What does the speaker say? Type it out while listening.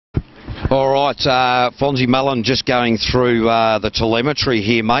All right, Fonzie Mullen just going through the telemetry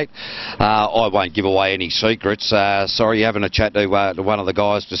here, mate. I won't give away any secrets. Sorry, you're having a chat to one of the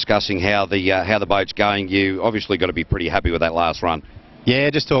guys discussing how the boat's going. You obviously got to be pretty happy with that last run. Yeah,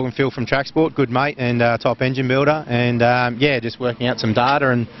 just talking Phil from Tracksport, good mate and top engine builder, and yeah, just working out some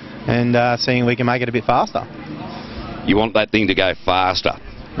data and seeing if we can make it a bit faster. You want that thing to go faster?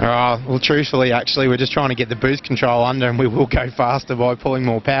 Well, truthfully, actually, we're just trying to get the boost control under, and we will go faster by pulling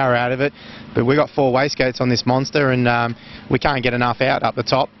more power out of it. But we've got 4 waistcoats on this monster, and we can't get enough out up the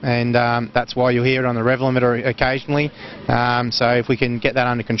top, and that's why you'll hear it on the rev limiter occasionally. So if we can get that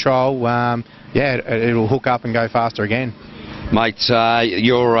under control, yeah, it'll hook up and go faster again. Mate,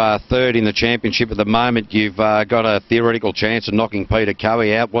 you're third in the championship at the moment. You've got a theoretical chance of knocking Peter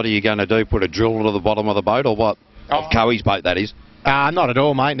Cowie out. What are you going to do, put a drill to the bottom of the boat, or what? Of Cowie's boat, that is. Not at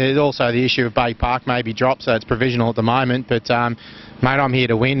all, mate. There's also the issue of Bay Park maybe dropped, so it's provisional at the moment. But, mate, I'm here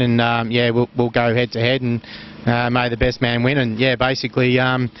to win, and, yeah, we'll go head-to-head, and may the best man win. And, yeah, basically,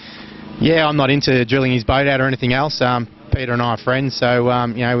 yeah, I'm not into drilling his boat out or anything else. Peter and I are friends, so,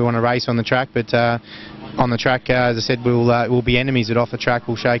 you know, we want to race on the track. But on the track, as I said, we'll be enemies, but off the track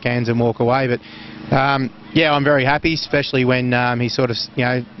we'll shake hands and walk away. But yeah, I'm very happy, especially when he sort of, you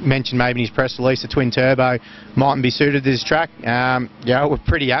know, mentioned maybe in his press release the twin turbo mightn't be suited to this track. Yeah, we're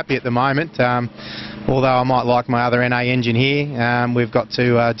pretty happy at the moment. Although I might like my other NA engine here, we've got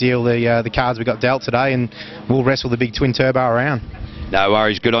to deal the cards we got dealt today, and we'll wrestle the big twin turbo around. No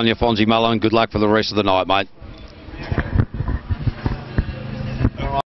worries. Good on you, Fonzie Mullen. Good luck for the rest of the night, mate.